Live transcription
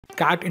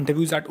CAT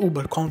interviews at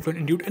Uber, Confluent,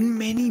 Indeed, and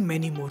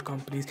many more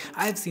companies.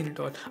 I've seen it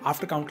all.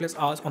 After countless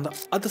hours on the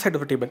other side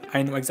of the table,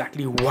 I know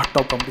exactly what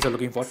top companies are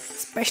looking for,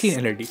 especially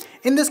in NLD.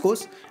 In this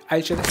course,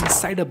 I'll share the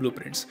insider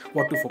blueprints,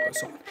 what to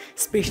focus on,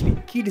 especially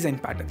key design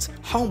patterns,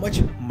 how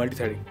much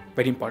multi-threading,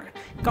 very important,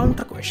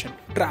 counter question,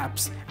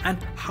 traps, and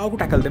how to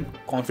tackle them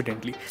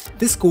confidently.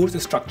 This course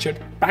is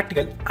structured,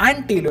 practical,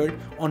 and tailored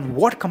on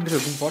what companies are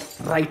looking for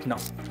right now.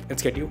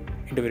 Let's get you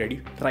interview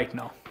ready right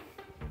now.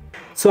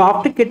 So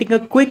after getting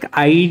a quick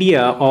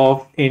idea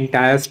of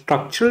entire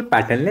structural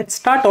pattern, let's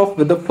start off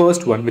with the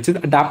first one, which is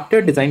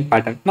adapter design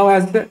pattern. Now,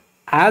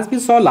 as we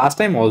saw last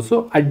time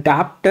also,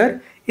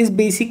 adapter is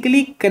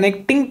basically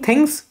connecting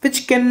things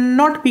which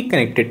cannot be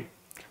connected.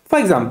 For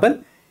example,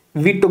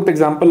 we took the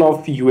example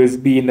of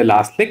USB in the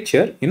last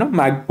lecture,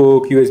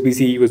 MacBook,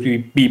 USB-C,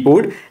 USB-B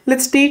port.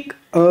 Let's take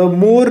a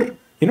more,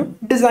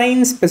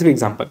 design specific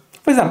example.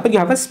 For example, you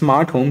have a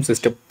smart home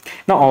system.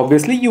 Now,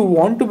 obviously, you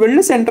want to build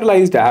a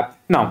centralized app.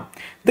 Now,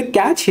 the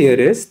catch here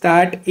is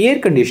that air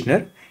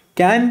conditioner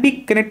can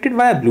be connected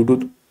via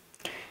Bluetooth.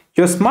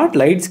 Your smart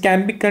lights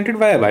can be connected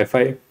via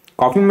Wi-Fi.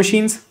 Coffee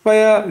machines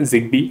via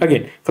Zigbee.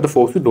 Again, for the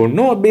folks who don't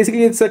know,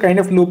 basically it's a kind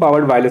of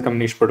low-powered wireless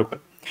communication protocol.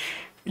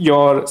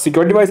 Your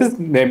secure devices,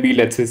 maybe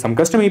let's say some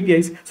custom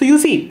APIs. So you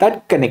see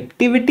that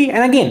connectivity,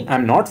 and again,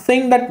 I'm not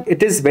saying that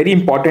it is very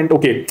important.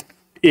 Okay,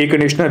 air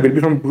conditioner will be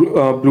from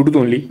Bluetooth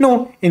only.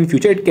 No, in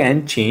future it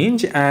can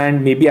change,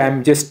 and maybe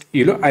I'm just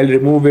I'll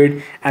remove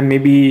it, and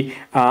maybe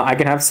I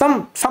can have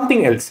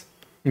something else,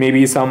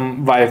 maybe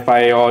some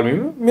Wi-Fi, or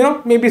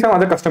maybe some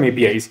other custom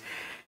APIs.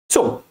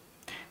 So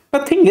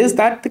the thing is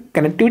that the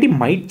connectivity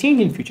might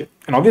change in future,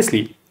 and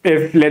obviously,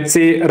 if let's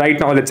say right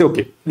now,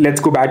 okay,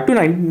 let's go back to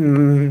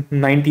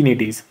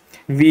 1980s.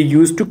 We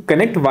used to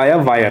connect via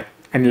wire,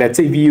 and let's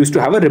say we used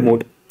to have a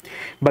remote,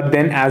 but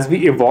then as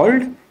we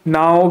evolved,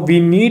 now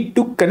we need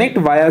to connect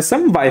via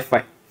some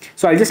Wi-Fi.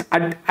 So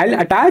I'll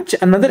attach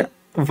another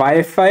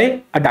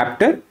Wi-Fi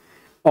adapter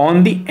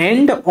on the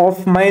end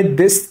of my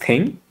this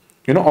thing,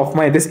 of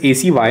my this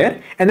AC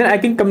wire, and then I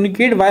can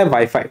communicate via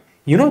Wi-Fi.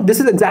 This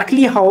is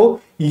exactly how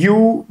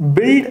you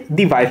build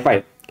the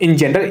Wi-Fi in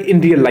general,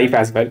 in real life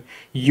as well.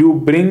 You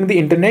bring the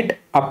internet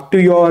up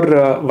to your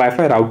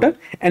Wi-Fi router,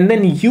 and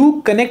then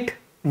you connect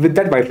with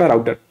that Wi-Fi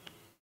router,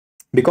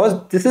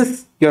 because this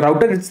is your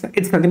router.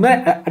 It's nothing but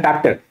an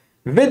adapter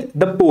with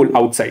the pole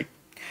outside.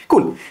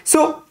 Cool.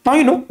 So now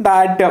you know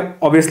that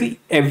obviously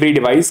every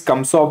device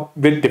comes up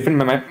with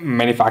different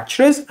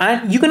manufacturers,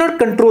 and you cannot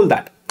control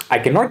that. I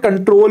cannot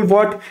control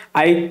what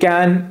I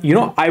can,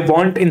 I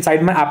want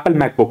inside my Apple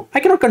MacBook. I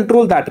cannot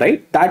control that,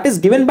 right? That is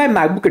given by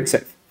MacBook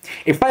itself.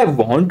 If I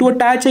want to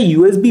attach a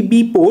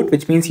USB-B port,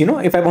 which means,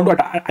 if I want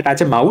to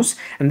attach a mouse,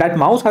 and that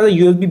mouse has a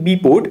USB-B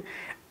port,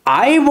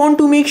 I want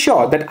to make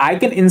sure that I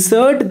can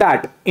insert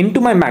that into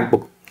my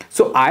MacBook.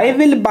 So I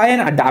will buy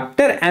an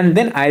adapter, and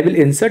then I will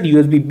insert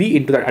USB-B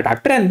into that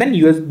adapter, and then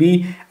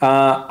USB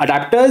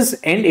adapters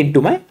end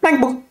into my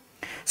MacBook.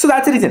 So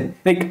that's the reason.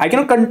 Like, I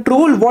cannot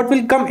control what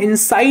will come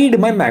inside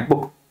my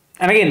MacBook.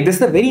 And again, this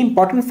is a very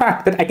important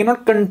fact that I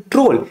cannot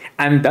control.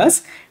 And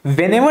thus,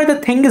 whenever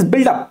the thing is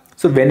built up,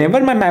 so whenever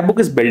my MacBook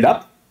is built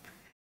up,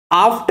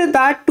 after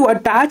that, to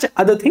attach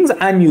other things,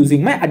 I'm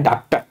using my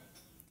adapter.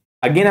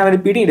 Again, I'm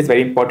repeating, it is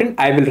very important.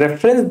 I will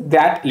reference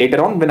that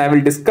later on when I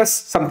will discuss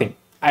something.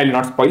 I'll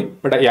not spoil,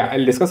 but yeah,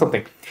 I'll discuss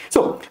something.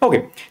 So,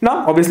 okay.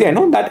 Now, obviously, I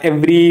know that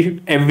every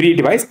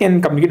device can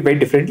communicate very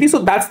differently. So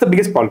that's the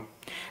biggest problem,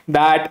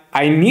 that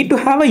I need to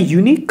have a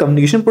unique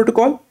communication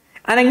protocol.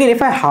 And again,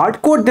 if I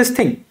hard code this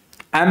thing,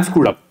 I'm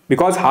screwed up,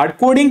 because hard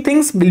coding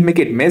things will make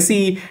it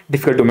messy,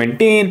 difficult to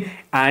maintain,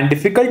 and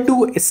difficult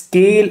to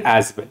scale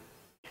as well.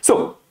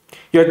 So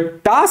your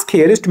task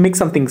here is to make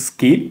something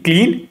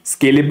clean,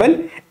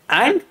 scalable,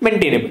 and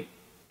maintainable.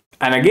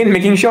 And again,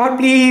 making sure,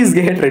 please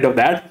get rid of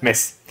that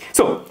mess.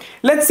 So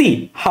let's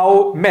see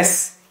how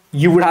mess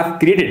you would have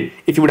created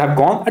if you would have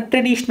gone a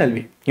traditional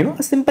way,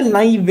 a simple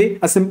naive way,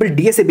 a simple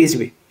DSA based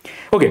way.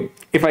 Okay,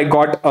 if I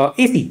got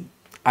AC,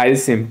 I'll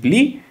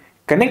simply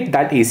connect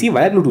that AC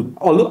via Bluetooth.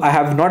 Although I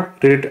have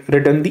not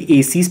written the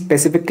AC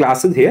specific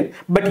classes here,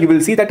 but you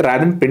will see that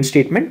rather than print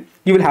statement,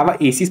 you will have an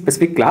AC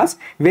specific class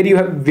where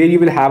you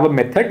will have a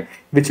method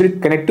which will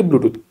connect to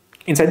Bluetooth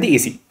inside the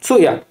AC. So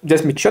yeah,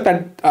 just make sure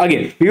that,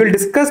 again, we will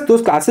discuss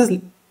those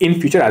classes in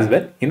future as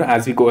well,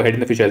 as we go ahead in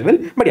the future as well.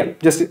 But yeah,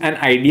 just an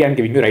idea I'm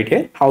giving you right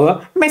here, how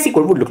a messy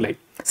code would look like.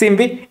 Same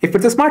way, if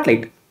it's a smart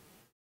light,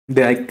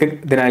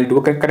 then I'll do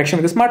a connection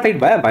with the smart light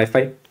via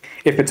Wi-Fi.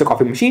 If it's a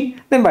coffee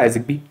machine, then via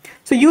Zigbee.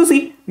 So you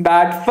see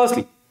that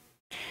firstly,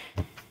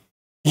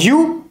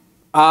 you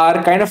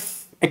are kind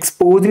of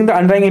exposing the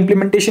underlying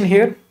implementation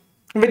here,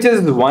 which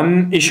is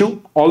one issue.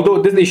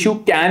 Although this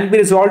issue can be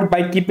resolved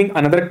by keeping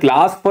another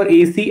class for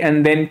AC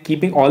and then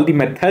keeping all the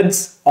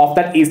methods of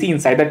that AC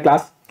inside that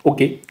class.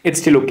 Okay, it's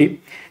still okay.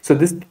 So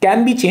this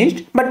can be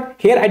changed, but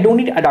here I don't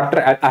need adapter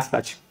as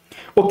such.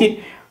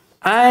 Okay.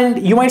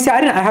 And you might say,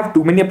 I have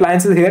too many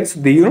appliances here. So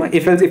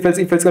if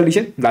else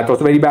condition, that's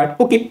also very bad.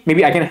 Okay,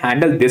 maybe I can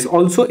handle this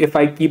also if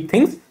I keep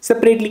things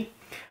separately.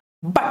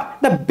 But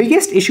the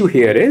biggest issue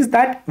here is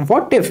that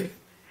what if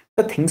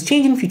the things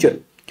change in future?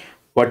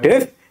 What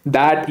if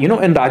that,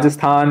 in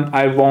Rajasthan,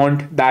 I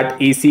want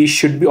that AC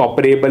should be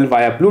operable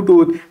via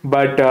Bluetooth,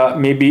 but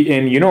maybe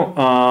in,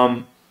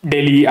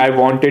 Delhi, I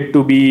want it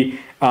to be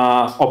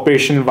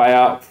operational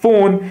via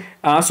phone,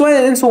 so on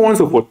and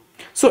so forth.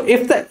 So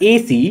if the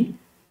AC,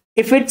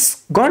 if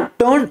it's gonna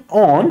turn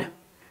on,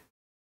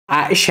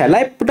 shall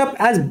I put up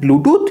as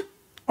Bluetooth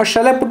or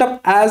shall I put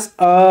up as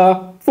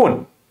a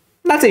phone?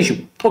 That's the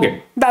issue.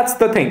 Okay, that's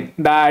the thing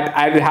that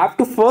I will have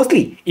to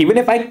firstly, even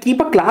if I keep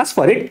a class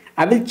for it,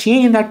 I will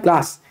change in that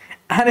class.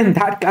 And in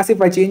that class,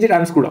 if I change it,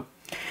 I'm screwed up.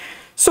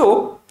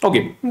 So,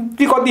 okay,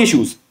 we got the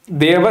issues.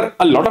 There were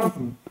a lot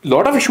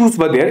of issues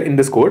were there in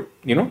this code,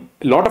 a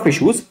lot of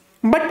issues,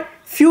 but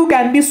few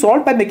can be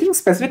solved by making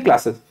specific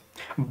classes.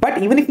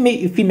 But even if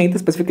we make the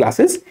specific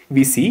classes,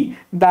 we see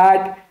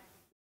that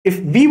if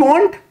we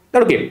want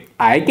that, okay,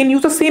 I can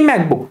use the same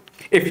MacBook.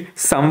 If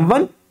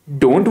someone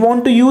don't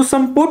want to use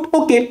some port,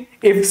 okay.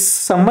 If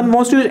someone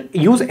wants to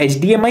use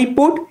HDMI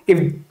port,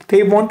 if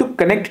they want to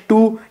connect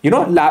to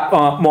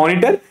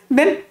monitor,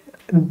 then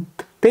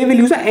they will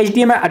use a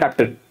HDMI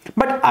adapter.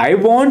 But I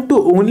want to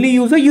only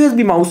use a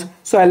USB mouse,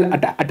 so I'll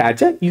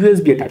attach a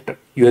USB adapter,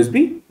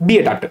 USB B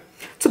adapter.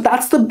 So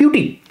that's the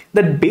beauty,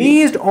 that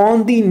based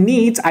on the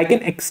needs I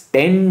can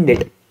extend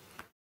it.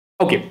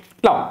 Okay,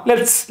 now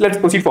let's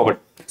proceed forward.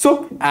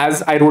 So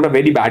as I wrote a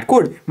very bad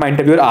code, my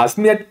interviewer asked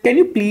me that, can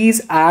you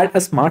please add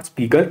a smart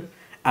speaker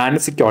and a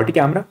security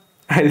camera?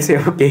 I'll say,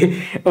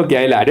 okay,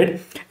 I'll add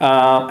it.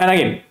 And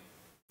again,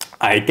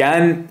 I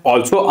can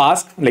also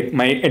ask, like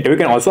my interviewer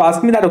can also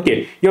ask me that,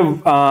 okay,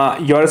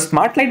 your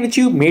smart light which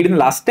you made in the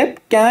last step,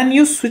 can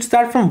you switch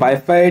that from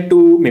Wi-Fi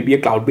to maybe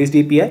a cloud-based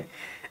API?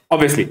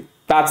 Obviously,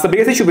 that's the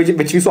biggest issue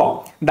which we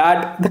saw,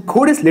 that the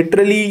code is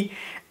literally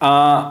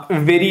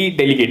very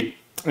delicate.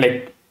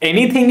 Like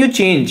anything you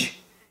change,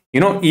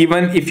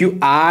 even if you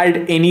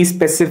add any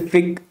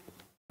specific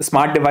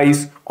smart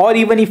device, or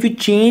even if you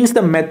change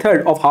the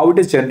method of how it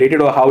is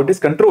generated or how it is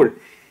controlled,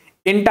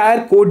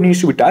 entire code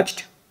needs to be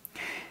touched.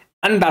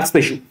 And that's the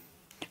issue.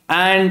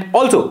 And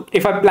also,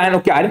 if I plan,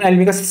 okay, I'll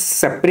make a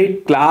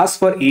separate class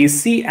for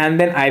AC, and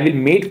then I will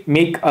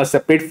make a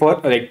separate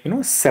for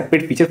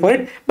separate feature for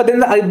it. But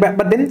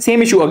then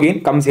same issue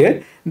again comes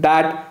here,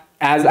 that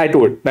as I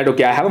told that,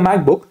 okay, I have a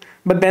MacBook,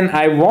 but then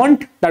I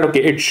want that,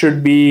 okay, it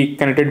should be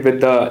connected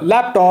with the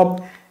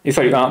laptop,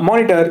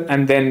 monitor,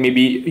 and then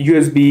maybe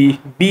USB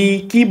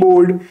B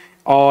keyboard,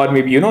 or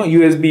maybe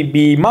USB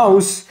B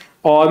mouse,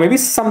 or maybe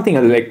something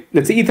else, like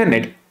let's say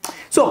Ethernet.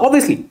 So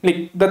obviously,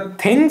 like the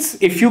things,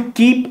 if you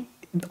keep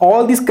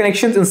all these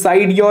connections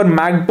inside your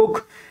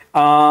MacBook,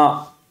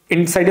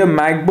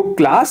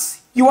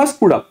 class, you are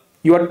screwed up.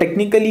 You are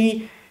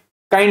technically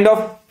kind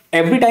of,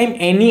 every time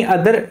any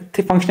other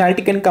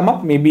functionality can come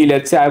up, maybe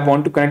let's say I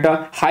want to connect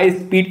a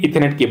high-speed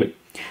Ethernet cable.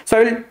 So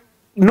I will,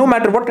 no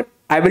matter what,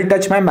 I will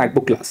touch my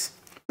MacBook class,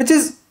 which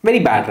is very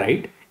bad,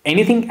 right?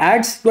 Anything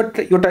adds,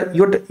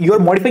 you're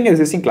modifying your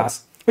existing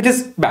class, which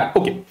is bad.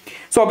 Okay,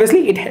 so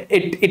obviously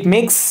it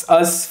makes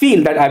us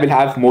feel that I will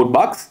have more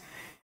bugs,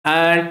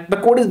 and the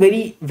code is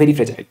very, very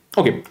fragile.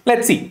 Okay,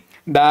 let's see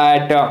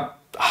that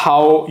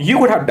how you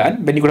could have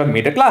done when you could have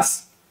made a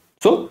class.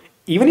 So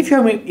even if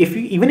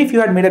you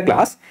had made a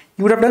class,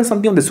 you would have done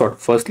something of this sort.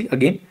 Firstly,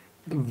 again,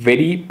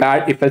 very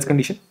bad if-else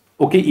condition.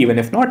 Okay, even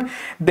if not,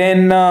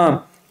 then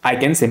I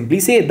can simply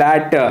say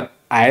that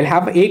I'll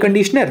have a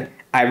conditioner.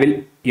 I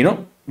will,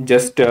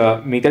 just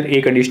make that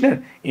a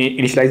conditioner,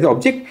 initialize the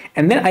object,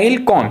 and then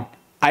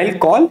I'll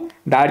call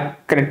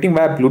that connecting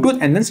via Bluetooth,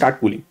 and then start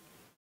cooling.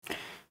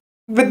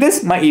 With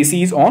this, my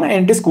AC is on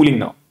and it is cooling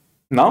now.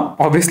 Now,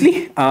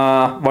 obviously,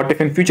 what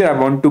if in future I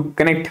want to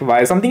connect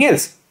via something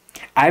else?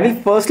 I will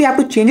firstly have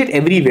to change it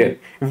everywhere,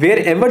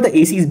 wherever the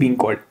AC is being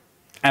called.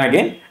 And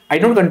again, I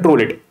don't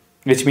control it,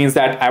 which means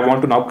that I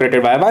want to now connect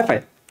it via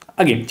Wi-Fi.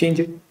 Again, change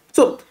it.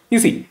 So you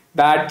see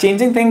that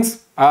changing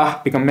things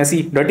become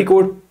messy, dirty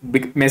code,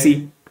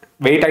 messy,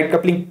 very tight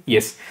coupling.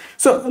 Yes.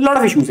 So a lot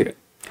of issues here.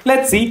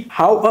 Let's see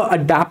how a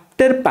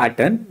adapter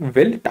pattern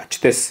will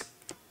touch this,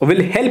 or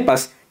will help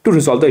us to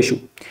resolve the issue.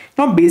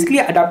 Now, basically,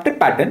 adapter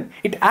pattern,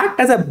 it acts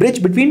as a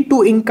bridge between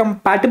two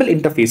incompatible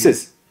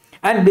interfaces,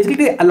 and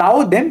basically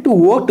allow them to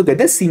work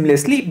together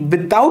seamlessly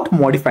without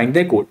modifying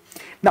their code.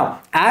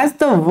 Now, as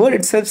the word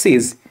itself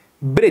says,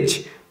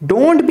 bridge,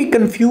 don't be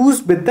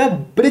confused with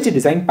the bridge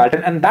design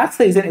pattern, and that's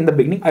the reason in the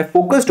beginning I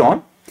focused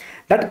on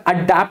that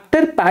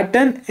adapter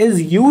pattern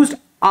is used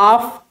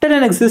after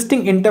an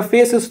existing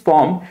interface is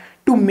formed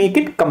to make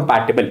it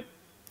compatible.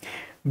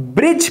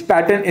 Bridge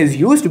pattern is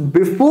used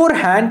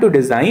beforehand to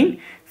design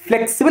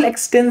flexible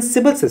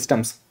extensible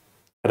systems,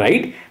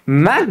 right?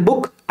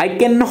 MacBook, I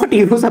cannot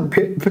use a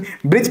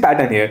bridge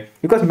pattern here,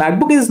 because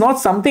MacBook is not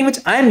something which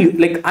I'm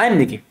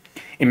making.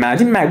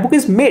 Imagine MacBook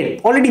is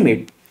already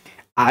made.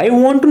 I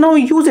want to now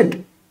use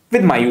it.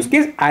 With my use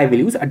case, I will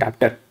use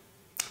adapter.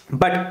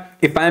 But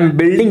if I'm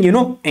building,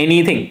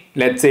 anything,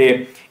 let's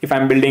say if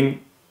I'm building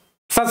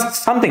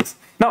some things,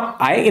 now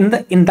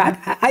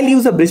I'll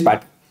use a bridge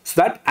pattern.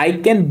 so that I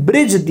can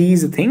bridge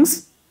these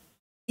things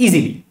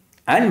easily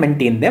and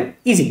maintain them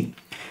easily.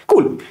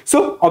 Cool.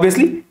 So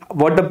obviously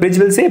what the bridge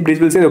will say,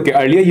 okay,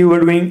 earlier you were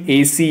doing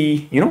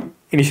AC,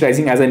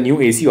 initializing as a new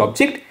AC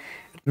object.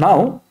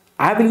 Now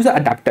I will use an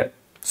adapter.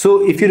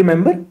 So if you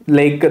remember,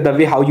 like the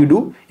way how you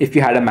do, if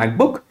you had a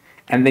MacBook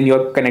and then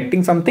you're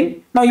connecting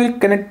something, now you'll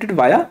connect it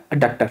via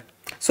adapter.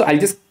 So I'll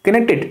just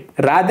connect it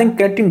rather than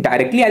connecting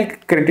directly, I'll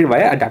connect it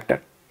via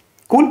adapter.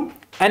 Cool.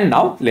 And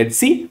now let's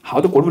see how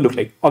the code will look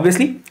like.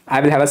 Obviously, I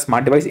will have a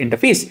smart device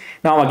interface.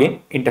 Now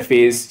again,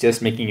 interface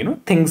just making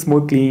things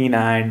more clean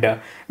and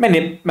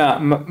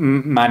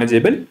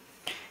manageable.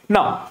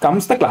 Now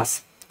comes the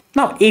class.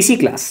 Now AC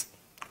class.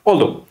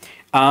 Although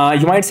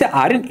you might say,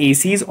 Aryan,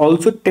 AC is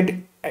also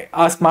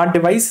a smart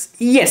device.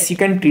 Yes, you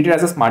can treat it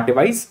as a smart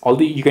device.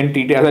 Although you can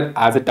treat it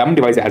as a dumb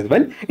device as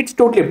well. It's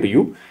totally up to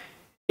you.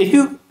 If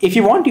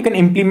you want, you can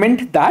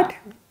implement that.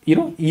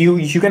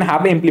 You can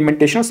have an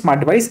implementation of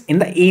smart device in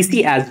the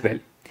AC as well,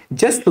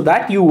 just so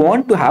that you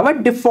want to have a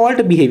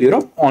default behavior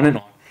of on and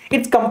on.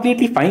 It's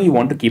completely fine you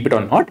want to keep it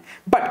or not,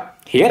 but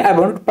here I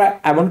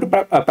want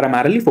to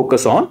primarily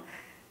focus on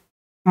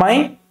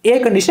my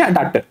air conditioner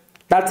adapter.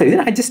 That's the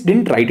reason I just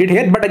didn't write it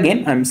here, but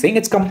again I'm saying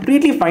it's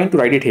completely fine to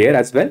write it here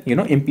as well.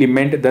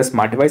 Implement the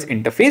smart device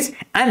interface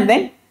and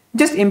then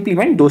just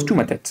implement those two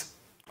methods.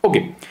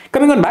 Okay,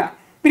 coming on back,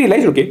 we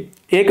realized, okay,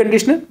 air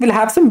conditioner will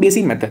have some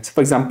basic methods.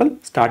 For example,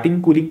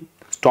 starting cooling,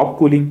 stop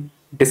cooling,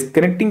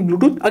 disconnecting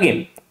Bluetooth.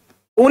 Again,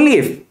 only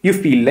if you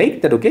feel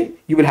like that, okay,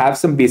 you will have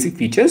some basic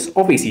features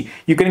of AC.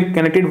 You can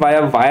connect it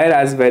via wire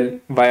as well,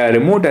 via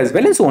remote as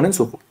well, and so on and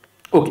so forth.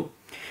 Okay,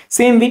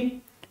 same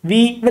way,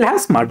 we will have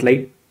smart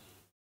light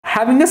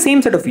having the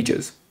same set of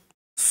features.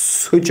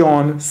 Switch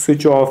on,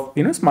 switch off,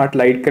 smart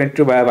light,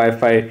 connected via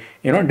Wi-Fi,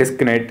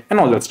 disconnect and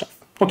all that stuff.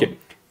 Okay,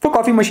 for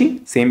coffee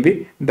machine, same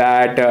way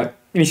that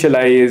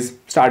initialize,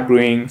 start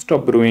brewing,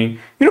 stop brewing,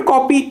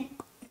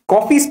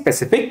 coffee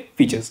specific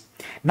features.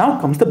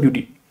 Now comes the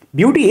beauty.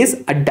 Beauty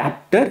is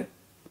adapter,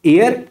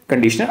 air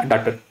conditioner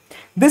adapter.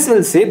 This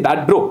will say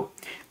that, bro,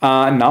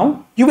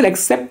 now you will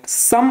accept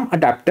some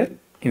adapter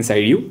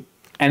inside you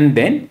and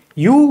then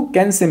you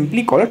can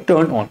simply call a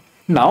turn on.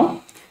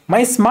 Now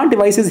my smart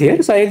device is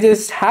here, so I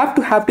just have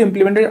to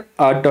implement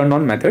a turn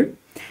on method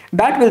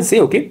that will say,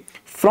 okay,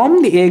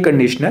 from the air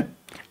conditioner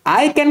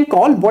I can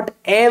call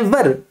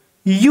whatever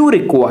you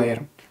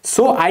require.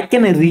 So I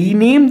can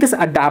rename this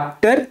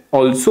adapter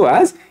also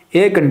as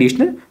air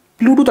conditioner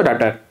Bluetooth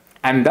adapter,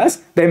 and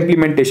thus the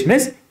implementation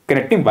is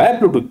connecting via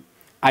Bluetooth.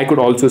 I could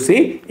also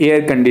say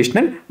air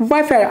conditioner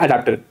Wi-Fi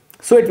adapter,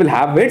 so it will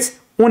have its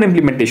own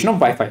implementation of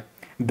Wi-Fi.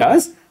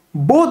 Thus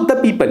both the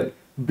people,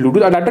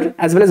 Bluetooth adapter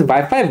as well as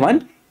Wi-Fi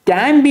 1,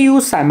 can be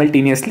used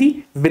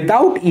simultaneously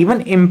without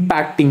even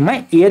impacting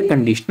my air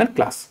conditioner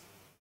class,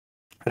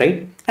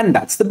 right? And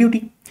that's the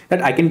beauty,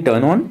 that I can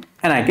turn on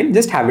and I can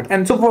just have it.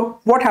 And so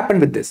what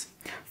happened with this?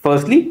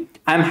 Firstly,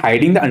 I'm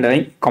hiding the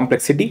underlying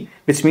complexity,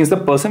 which means the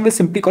person will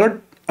simply call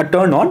it a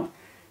turn on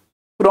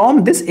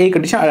from this air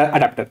conditioner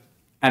adapter,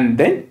 and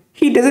then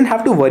he doesn't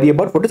have to worry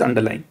about what is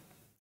underlying.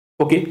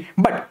 Okay,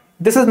 but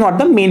this is not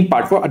the main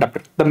part for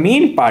adapter. The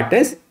main part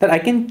is that I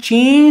can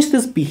change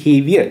this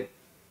behavior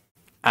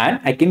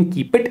and I can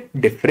keep it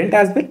different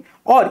as well.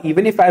 Or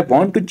even if I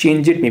want to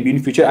change it, maybe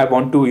in future I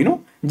want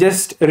to,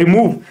 just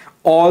remove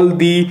all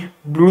the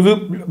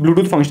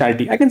Bluetooth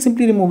functionality, I can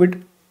simply remove it.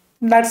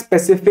 That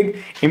specific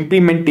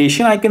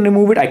implementation, I can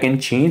remove it. I can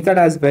change that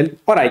as well,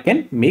 or I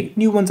can make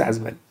new ones as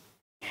well.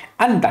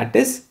 And that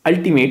is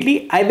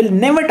ultimately, I will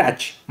never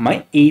touch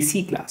my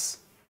AC class.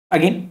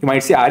 Again, you might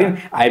say,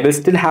 Aryan, I will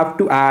still have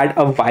to add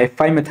a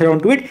Wi-Fi method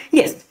onto it.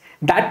 Yes,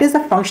 that is the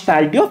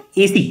functionality of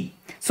AC.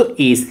 So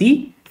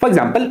AC, for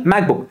example,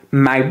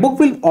 MacBook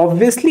will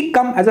obviously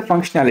come as a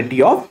functionality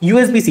of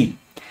USB-C.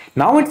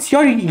 Now it's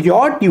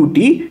your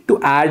duty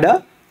to add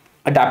a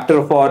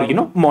adapter for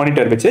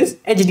monitor, which is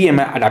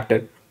HDMI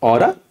adapter or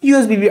a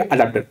USB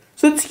adapter.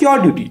 So it's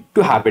your duty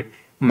to have it.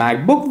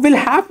 MacBook will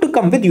have to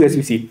come with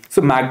USB-C.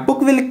 So MacBook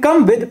will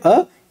come with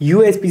a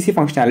USB-C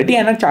functionality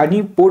and a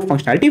charging port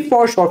functionality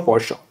for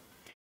sure.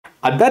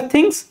 Other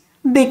things,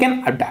 they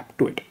can adapt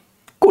to it.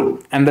 Cool.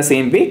 And the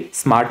same way,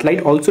 smart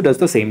light also does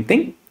the same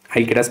thing.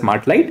 I'll get a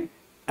smart light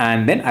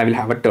and then I will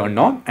have a turn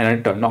on and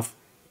a turn off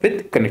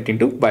with connecting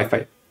to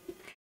Wi-Fi.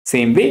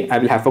 Same way, I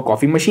will have a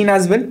coffee machine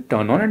as well,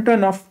 turn on and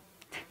turn off.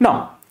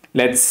 Now,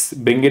 let's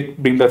bring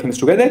the things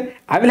together.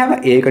 I will have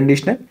an air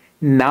conditioner.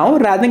 Now,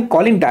 rather than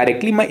calling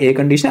directly my air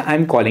conditioner,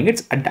 I'm calling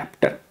its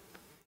adapter.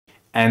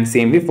 And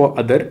same way for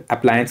other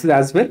appliances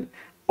as well.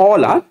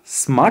 All are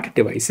smart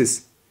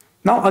devices.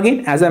 Now,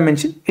 again, as I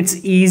mentioned, it's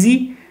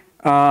easy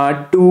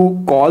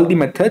to call the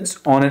methods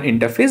on an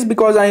interface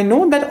because I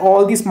know that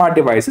all the smart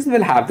devices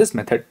will have this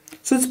method.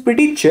 So it's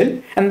pretty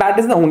chill, and that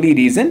is the only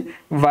reason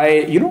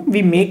why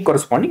we make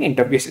corresponding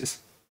interfaces.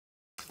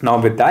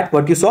 Now with that,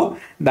 what you saw,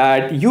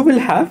 that you will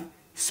have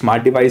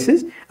smart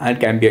devices, and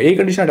can be an air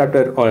conditioner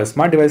adapter or a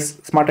smart device,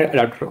 smart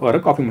adapter or a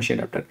coffee machine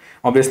adapter.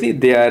 Obviously,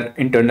 they are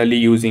internally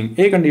using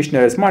air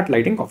conditioner, smart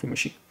lighting, coffee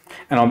machine.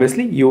 And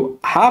obviously, you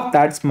have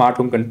that smart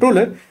home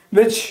controller,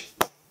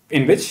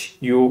 in which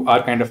you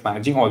are kind of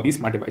managing all these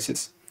smart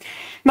devices.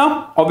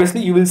 Now,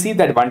 obviously, you will see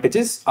the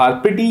advantages are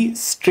pretty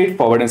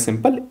straightforward and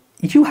simple.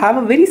 You have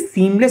a very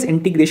seamless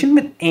integration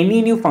with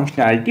any new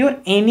functionality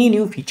or any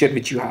new feature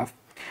which you have,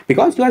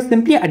 because you are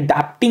simply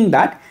adapting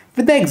that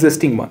with the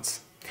existing ones.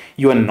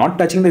 You are not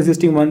touching the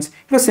existing ones,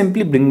 you are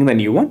simply bringing the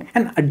new one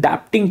and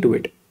adapting to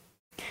it.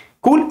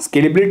 Cool,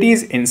 scalability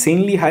is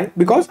insanely high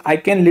because I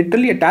can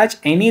literally attach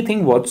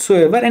anything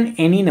whatsoever and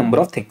any number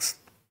of things.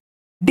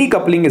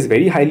 Decoupling is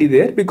very highly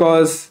there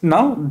because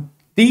now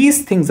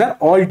these things are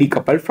all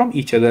decoupled from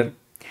each other.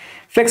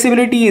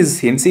 Flexibility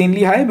is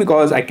insanely high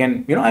because I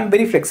can, I'm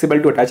very flexible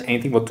to attach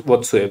anything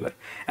whatsoever.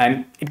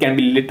 And it can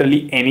be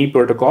literally any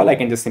protocol. I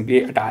can just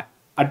simply attach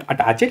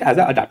it as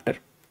an adapter.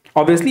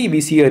 Obviously,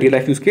 we see a real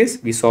life use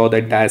case. We saw the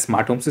entire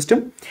smart home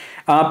system.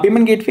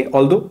 Payment gateway,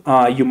 although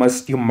you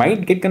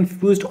might get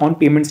confused on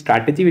payment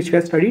strategy, which we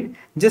have studied,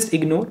 just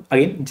ignore.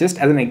 Again, just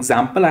as an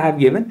example, I have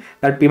given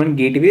that payment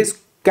gateways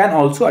can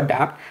also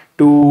adapt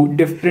to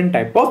different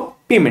type of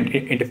payment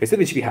interfaces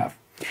which we have.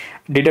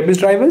 Database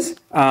drivers,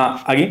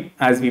 again,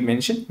 as we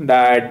mentioned,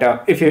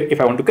 that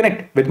if I want to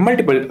connect with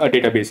multiple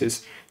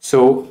databases,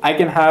 so I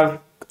can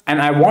have,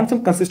 and I want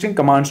some consistent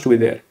commands to be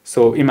there.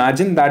 So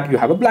imagine that you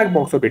have a black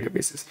box of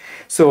databases.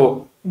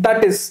 So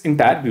that is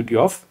entire beauty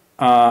of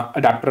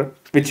adapter,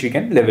 which we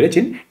can leverage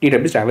in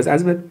database drivers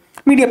as well.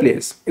 Media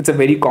players, it's a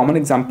very common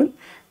example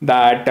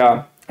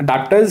that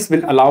adapters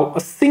will allow a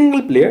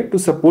single player to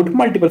support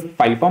multiple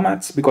file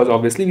formats, because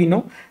obviously we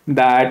know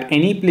that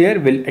any player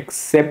will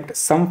accept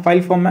some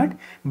file format,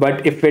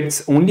 but if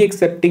it's only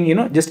accepting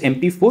just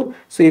MP4,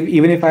 so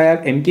even if I have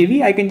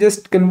MKV, I can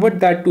just convert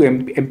that to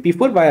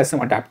MP4 via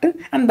some adapter,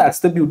 and that's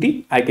the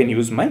beauty. I can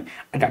use my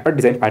adapter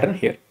design pattern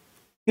here,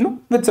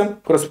 with some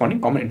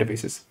corresponding common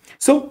interfaces.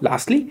 So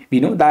lastly,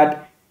 we know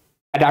that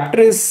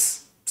adapter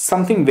is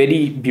something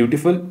very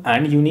beautiful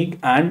and unique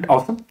and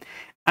awesome,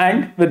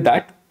 and with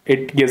that,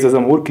 it gives us a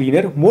more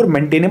cleaner, more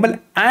maintainable,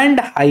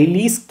 and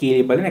highly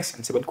scalable and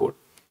extensible code.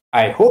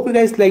 I hope you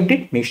guys liked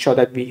it. Make sure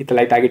that we hit the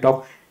like target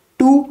of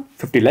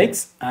 250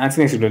 likes. And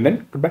see you next video.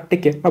 Then goodbye.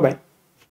 Take care. Bye bye.